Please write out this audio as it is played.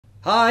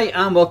Hi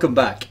and welcome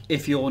back.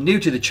 If you're new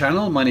to the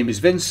channel, my name is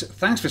Vince.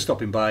 Thanks for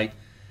stopping by.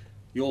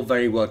 You're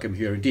very welcome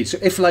here indeed. So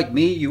if, like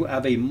me, you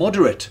have a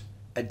moderate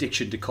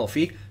addiction to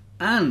coffee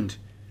and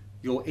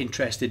you're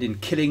interested in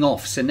killing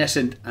off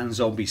senescent and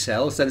zombie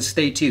cells, then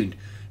stay tuned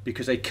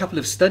because a couple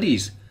of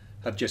studies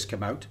have just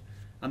come out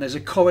and there's a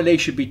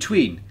correlation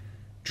between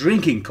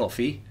drinking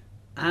coffee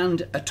and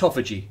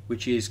autophagy,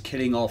 which is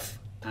killing off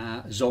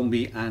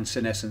zombie and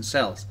senescent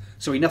cells.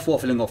 So enough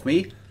waffling off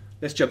me.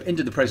 Let's jump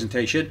into the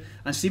presentation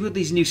and see what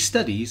these new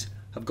studies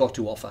have got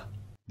to offer.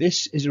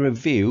 This is a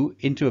review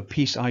into a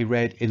piece I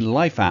read in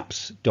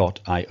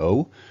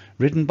lifeapps.io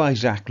written by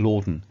Zach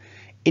Lawton.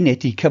 In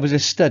it, he covers a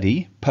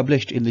study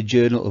published in the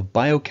Journal of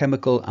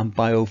Biochemical and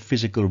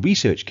Biophysical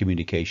Research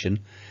Communication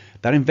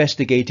that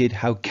investigated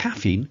how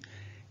caffeine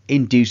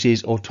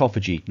induces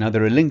autophagy. Now,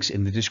 there are links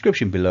in the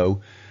description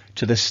below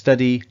to the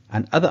study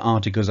and other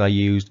articles I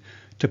used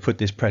to put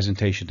this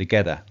presentation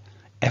together.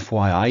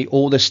 FYI,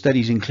 all the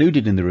studies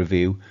included in the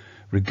review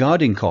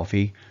regarding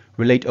coffee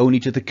relate only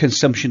to the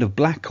consumption of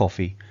black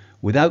coffee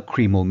without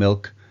cream or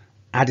milk,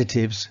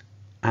 additives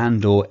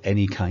and/or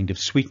any kind of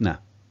sweetener.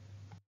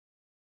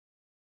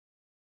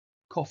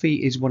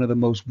 Coffee is one of the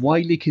most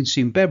widely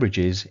consumed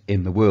beverages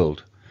in the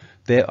world.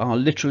 There are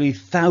literally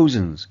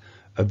thousands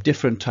of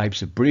different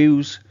types of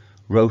brews,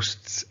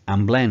 roasts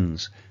and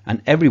blends,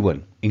 and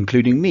everyone,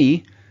 including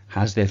me,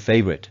 has their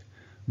favourite.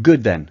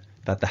 Good then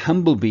that the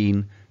humble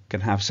bean can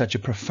have such a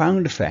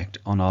profound effect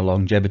on our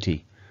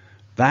longevity.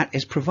 That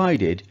is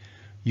provided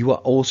you are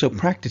also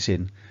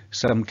practicing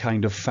some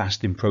kind of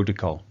fasting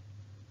protocol.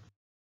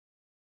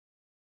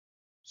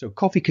 So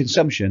coffee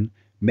consumption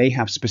may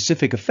have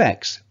specific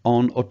effects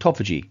on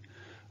autophagy.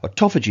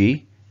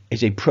 Autophagy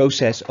is a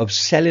process of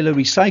cellular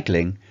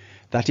recycling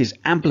that is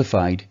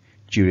amplified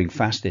during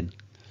fasting.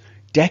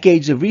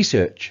 Decades of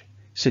research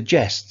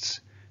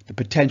suggests the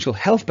potential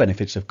health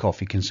benefits of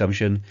coffee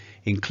consumption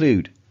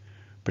include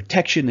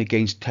protection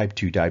against type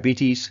 2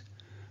 diabetes,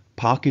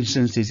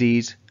 Parkinson's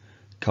disease,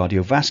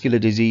 cardiovascular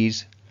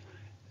disease,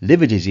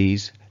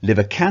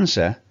 liver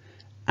cancer,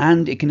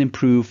 and it can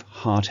improve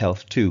heart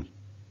health too.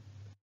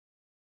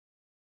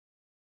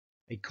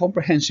 A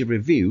comprehensive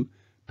review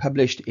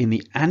published in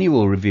the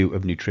Annual Review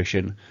of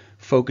Nutrition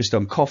focused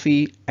on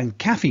coffee and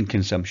caffeine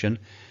consumption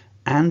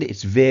and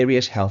its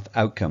various health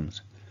outcomes.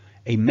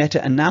 A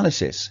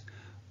meta-analysis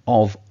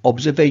of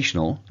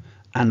observational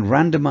and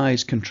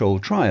randomized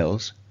controlled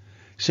trials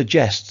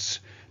suggests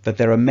that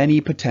there are many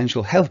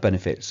potential health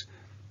benefits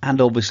and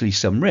obviously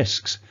some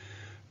risks,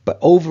 but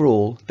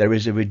overall there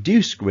is a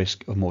reduced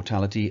risk of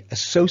mortality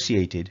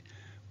associated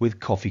with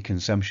coffee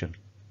consumption.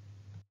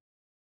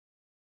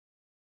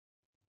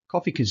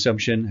 Coffee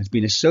consumption has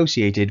been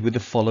associated with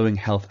the following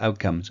health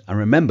outcomes, and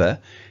remember,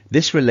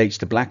 this relates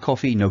to black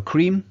coffee: no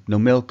cream, no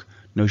milk,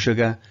 no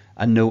sugar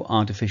and no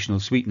artificial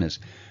sweeteners.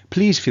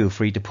 Please feel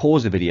free to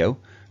pause the video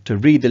to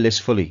read the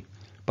list fully.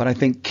 But I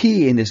think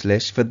key in this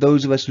list for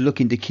those of us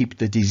looking to keep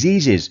the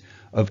diseases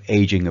of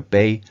aging at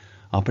bay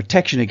are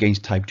protection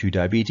against type 2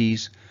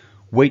 diabetes,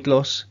 weight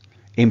loss,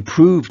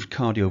 improved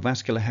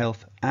cardiovascular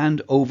health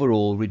and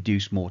overall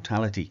reduced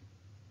mortality.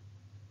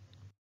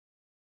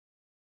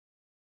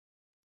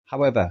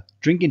 However,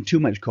 drinking too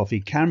much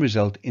coffee can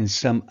result in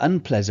some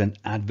unpleasant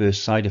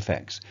adverse side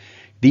effects.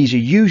 These are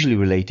usually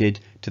related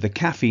to the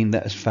caffeine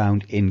that is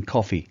found in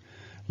coffee.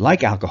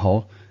 Like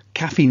alcohol,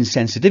 caffeine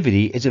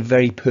sensitivity is a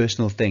very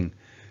personal thing.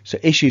 So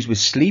issues with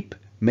sleep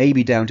may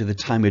be down to the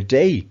time of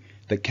day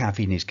that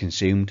caffeine is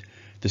consumed,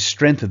 the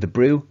strength of the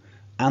brew,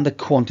 and the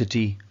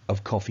quantity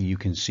of coffee you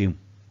consume.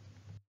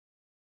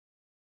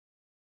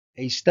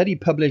 A study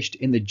published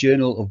in the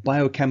Journal of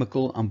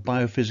Biochemical and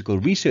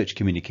Biophysical Research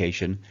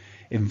Communication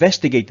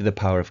investigated the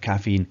power of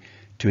caffeine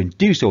to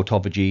induce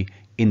autophagy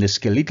in the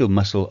skeletal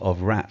muscle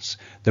of rats.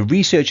 The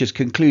researchers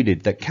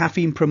concluded that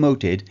caffeine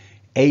promoted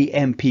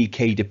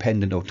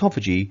AMPK-dependent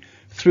autophagy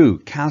through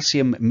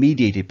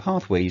calcium-mediated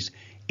pathways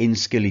in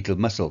skeletal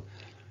muscle.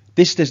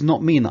 This does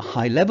not mean that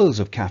high levels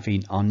of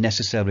caffeine are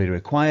necessarily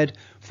required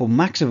for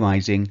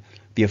maximizing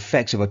the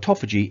effects of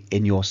autophagy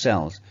in your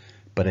cells,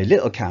 but a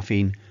little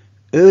caffeine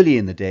early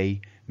in the day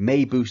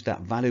may boost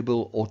that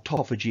valuable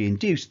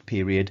autophagy-induced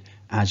period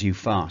as you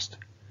fast.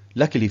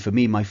 Luckily for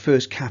me, my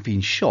first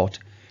caffeine shot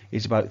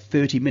is about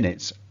 30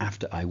 minutes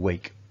after I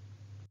wake.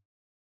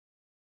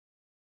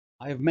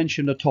 I have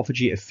mentioned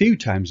autophagy a few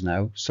times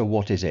now, so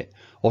what is it?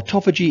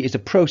 Autophagy is a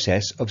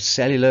process of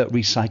cellular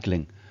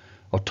recycling.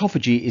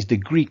 Autophagy is the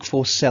Greek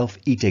for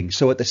self-eating,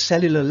 so at the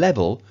cellular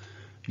level,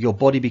 your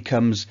body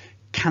becomes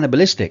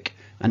cannibalistic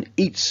and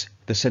eats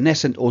the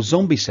senescent or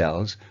zombie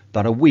cells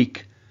that are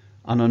weak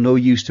and are no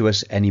use to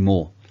us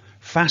anymore.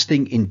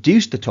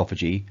 Fasting-induced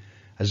autophagy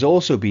has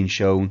also been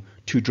shown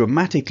to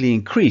dramatically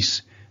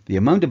increase the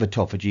amount of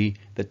autophagy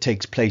that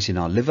takes place in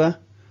our liver,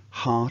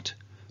 heart,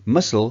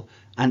 muscle,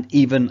 and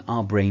even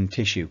our brain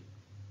tissue.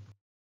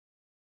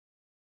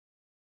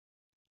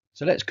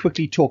 So let's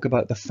quickly talk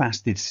about the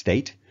fasted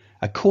state.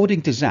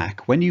 According to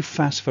Zach, when you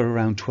fast for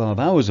around 12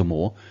 hours or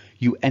more,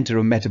 you enter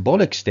a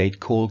metabolic state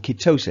called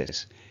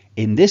ketosis.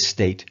 In this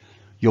state,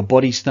 your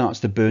body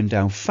starts to burn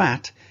down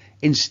fat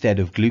instead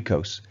of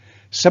glucose.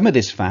 Some of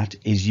this fat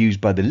is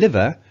used by the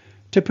liver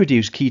to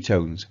produce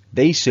ketones.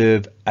 They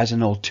serve as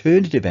an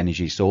alternative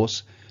energy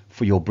source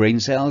for your brain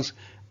cells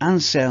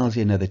and cells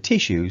in other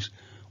tissues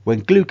when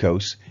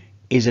glucose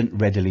isn't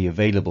readily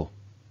available.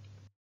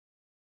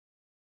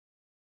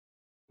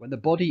 When the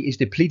body is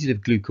depleted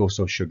of glucose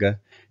or sugar,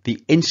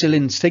 the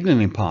insulin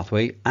signaling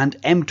pathway and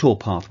mTOR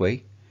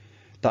pathway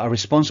that are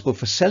responsible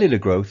for cellular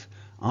growth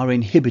are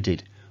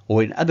inhibited,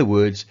 or in other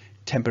words,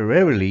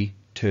 temporarily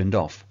turned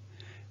off.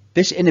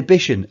 This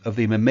inhibition of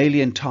the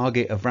mammalian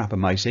target of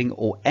rapamycin,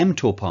 or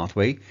mTOR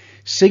pathway,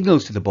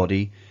 signals to the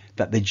body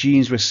that the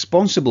genes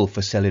responsible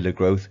for cellular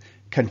growth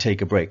can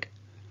take a break,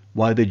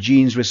 while the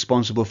genes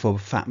responsible for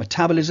fat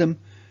metabolism,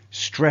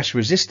 stress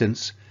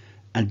resistance,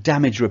 and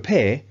damage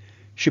repair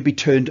should be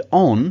turned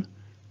on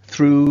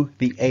through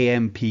the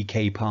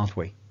AMPK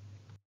pathway.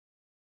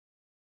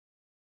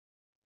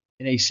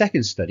 In a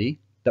second study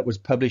that was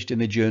published in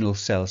the journal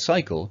Cell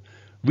Cycle,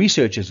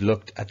 researchers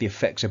looked at the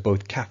effects of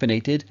both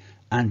caffeinated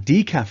and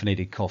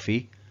decaffeinated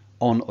coffee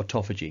on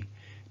autophagy.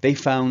 They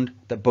found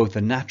that both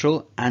the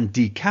natural and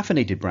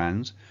decaffeinated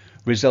brands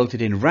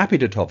resulted in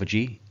rapid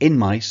autophagy in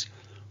mice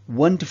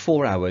 1 to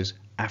 4 hours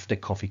after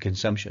coffee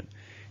consumption.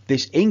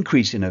 This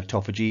increase in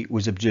autophagy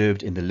was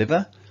observed in the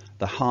liver,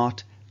 the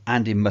heart,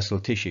 and in muscle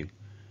tissue.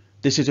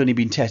 This has only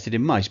been tested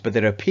in mice, but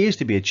there appears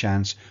to be a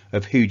chance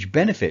of huge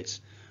benefits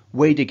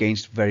weighed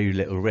against very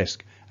little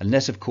risk,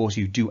 unless of course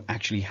you do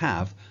actually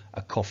have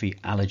a coffee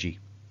allergy.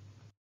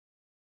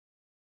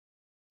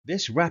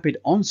 This rapid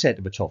onset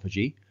of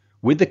autophagy,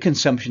 with the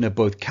consumption of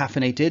both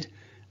caffeinated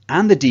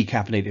and the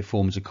decaffeinated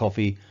forms of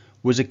coffee,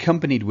 was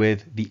accompanied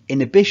with the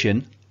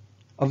inhibition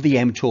of the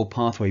mTOR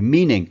pathway,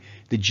 meaning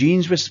the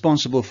genes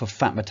responsible for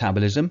fat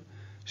metabolism,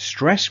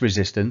 stress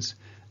resistance,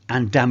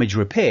 and damage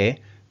repair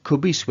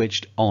could be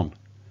switched on.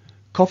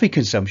 Coffee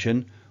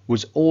consumption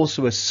was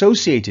also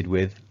associated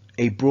with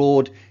a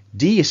broad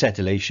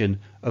deacetylation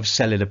of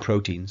cellular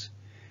proteins.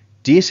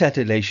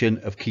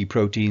 Deacetylation of key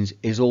proteins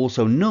is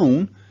also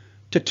known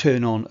to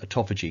turn on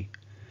autophagy.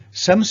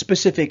 Some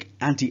specific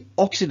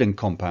antioxidant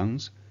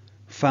compounds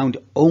found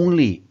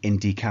only in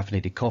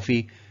decaffeinated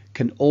coffee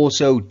can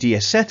also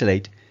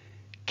deacetylate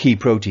key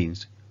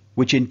proteins,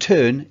 which in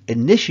turn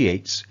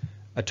initiates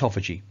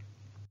autophagy.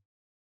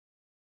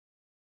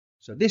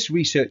 So this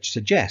research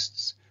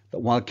suggests that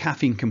while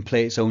caffeine can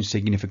play its own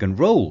significant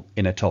role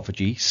in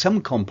autophagy,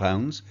 some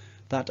compounds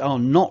that are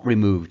not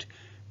removed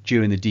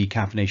during the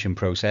decaffeination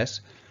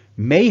process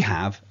may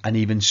have an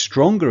even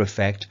stronger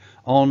effect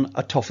on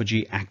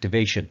autophagy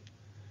activation.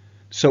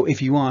 So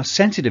if you are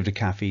sensitive to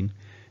caffeine,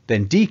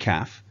 then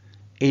decaf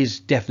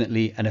is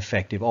definitely an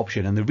effective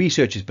option, and the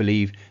researchers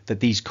believe that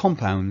these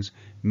compounds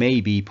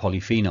may be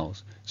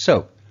polyphenols.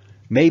 So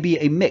maybe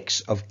a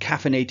mix of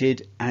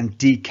caffeinated and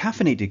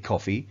decaffeinated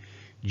coffee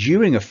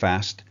during a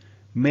fast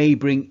may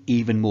bring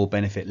even more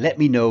benefit. Let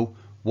me know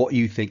what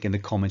you think in the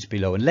comments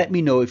below, and let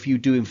me know if you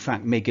do in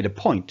fact make it a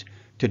point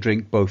to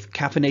drink both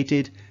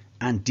caffeinated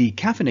and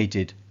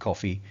decaffeinated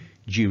coffee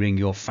during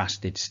your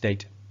fasted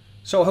state.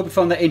 So I hope you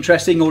found that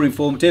interesting or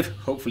informative,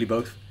 hopefully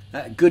both.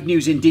 Good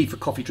news indeed for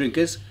coffee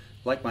drinkers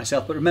like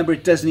myself, but remember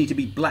it does need to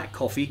be black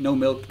coffee, no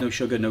milk, no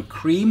sugar, no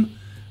cream,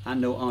 and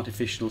no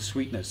artificial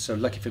sweeteners. So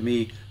lucky for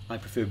me, I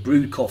prefer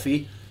brewed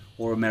coffee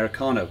or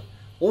Americano.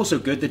 Also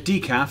good, the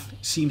decaf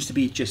seems to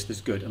be just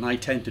as good, and I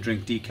tend to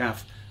drink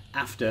decaf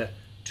after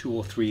 2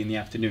 or 3 in the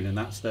afternoon, and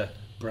that's the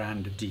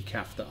brand of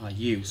decaf that I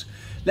use.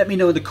 Let me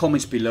know in the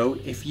comments below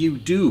if you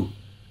do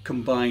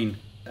combine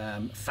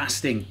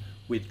fasting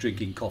with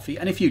drinking coffee,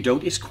 and if you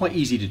don't, it's quite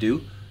easy to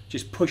do.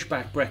 Just push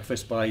back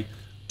breakfast by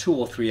 2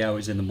 or 3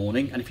 hours in the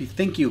morning, and if you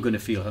think you're going to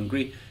feel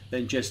hungry,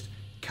 then just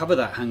cover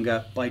that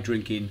hunger by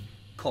drinking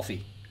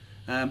coffee.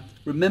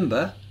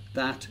 Remember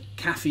that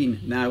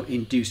caffeine now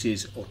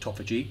induces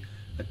autophagy.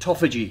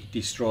 Autophagy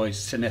destroys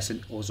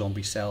senescent or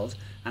zombie cells,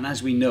 and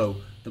as we know,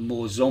 the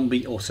more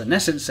zombie or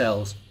senescent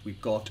cells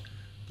we've got,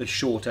 the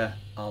shorter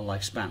our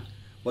lifespan.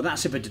 Well,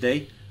 that's it for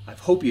today. I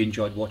hope you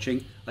enjoyed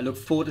watching. I look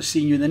forward to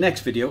seeing you in the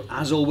next video.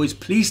 As always,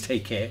 please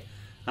take care,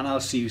 and I'll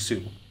see you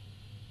soon.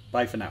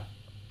 Bye for now.